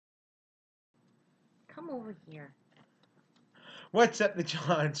over here. What's up, the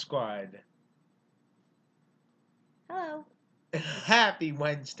John Squad? Hello. Happy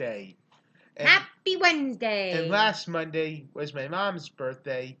Wednesday. Happy Wednesday. And last Monday was my mom's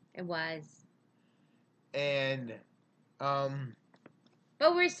birthday. It was. And, But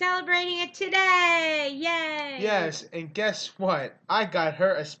we're celebrating it today. Yay. yes, and guess what? I got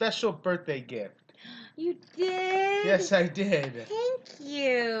her a special birthday gift. You did? Yes, I did. Thank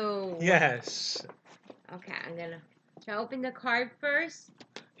you. Yes. Okay, should I open the card first?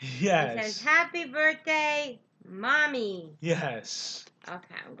 Yes. It says, Happy birthday, Mommy. Yes.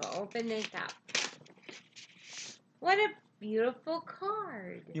 Okay, I'm going to open this up. What a beautiful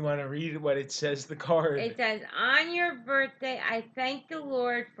card. You want to read what it says, the card? It says, on your birthday, I thank the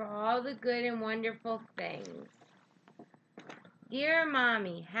Lord for all the good and wonderful things. Dear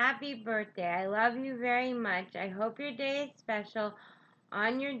Mommy, happy birthday. I love you very much. I hope your day is special.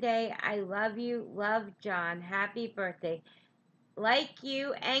 On your day, I love you. Love, John. Happy birthday. Like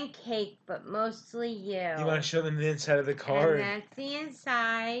you and cake, but mostly you. You want to show them the inside of the card? And that's the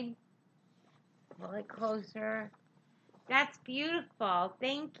inside. Pull it closer. That's beautiful.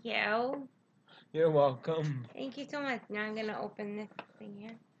 Thank you. You're welcome. Thank you so much. Now I'm going to open this thing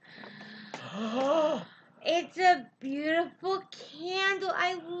here. It's a beautiful candle.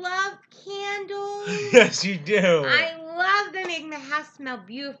 I love candles. Yes, you do. I love them. Make my house smell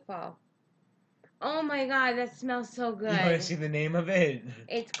beautiful. Oh my God, that smells so good. You want to see the name of it?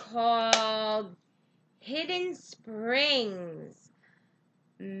 It's called Hidden Springs.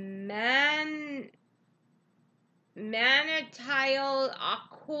 Manatile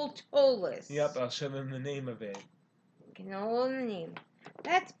occultolis. Yep, I'll show them the name of it. You can know the name.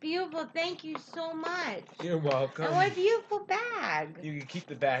 That's beautiful. Thank you so much. You're welcome. And what a beautiful bag. You can keep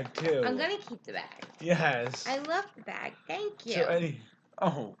the bag too. I'm going to keep the bag. Yes. I love the bag. Thank you.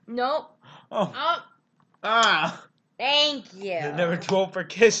 Oh. Nope. Oh. Ah. Thank you. You're never too old for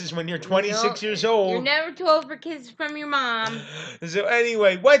kisses when you're 26 years old. You're never too old for kisses from your mom. So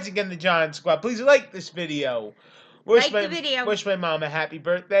anyway, once again, the John Squad, please like this video. Wish my mom a happy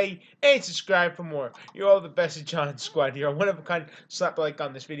birthday and subscribe for more. You're all the best at John Squad. You're one of a kind. Slap a like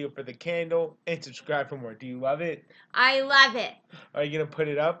on this video for the candle and subscribe for more. Do you love it? I love it. Are you going to put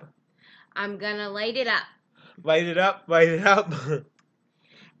it up? I'm going to light it up. Light it up. Light it up.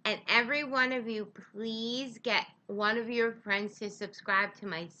 And every one of you, please get one of your friends to subscribe to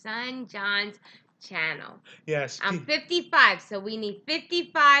my son John's channel. Yes. I'm 55, so we need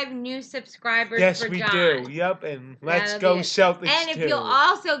 55 new subscribers for John. Yes, we do. Yep, and let's go Celtics And if you'll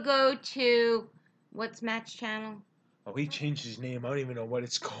also go to, what's Matt's channel? Oh, he changed his name. I don't even know what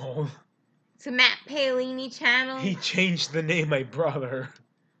it's called. It's a Matt Paolini channel. He changed the name, my brother.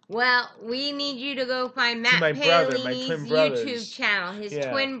 Well, we need you to go find Matt my Paolini's twin brothers. YouTube channel, his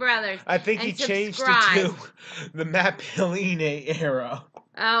twin brothers. I think he changed it to the Matt Paolini era.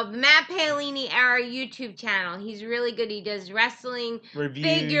 The Matt Paolini era YouTube channel. He's really good. He does wrestling, reviews,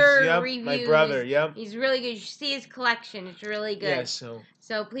 figure reviews. My brother, yep. He's really good. You should see his collection. It's really good. Yes,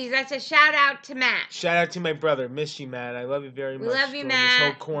 So please, that's a shout out to Matt. Shout out to my brother. Miss you, Matt. I love you very much. We love you, Matt. This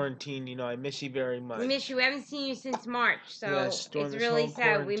whole quarantine, I miss you very much. We miss you. We haven't seen you since March, so yes, it's really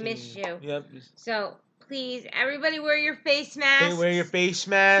sad. We miss you. Yep. So please, everybody wear your face masks. Wear your face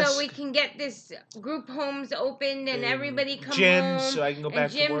mask. So we can get this group homes opened and everybody come gyms, home. so I can go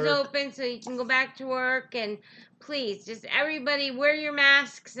back to work. And gyms open so you can go back to work. And please, just everybody wear your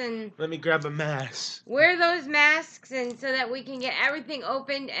masks and... Let me grab a mask. Wear those masks and so that we can get everything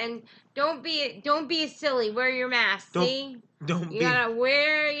opened. And don't be a silly. Wear your mask, see? You gotta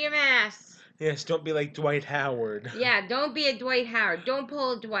wear your mask. Yes, don't be like Dwight Howard. Yeah, don't be a Dwight Howard. Don't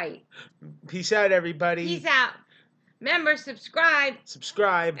pull a Dwight. Peace out, everybody. Peace out. Remember, subscribe.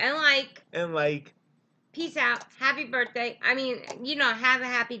 Subscribe. And like. And like. Peace out. Happy birthday. Have a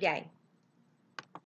happy day.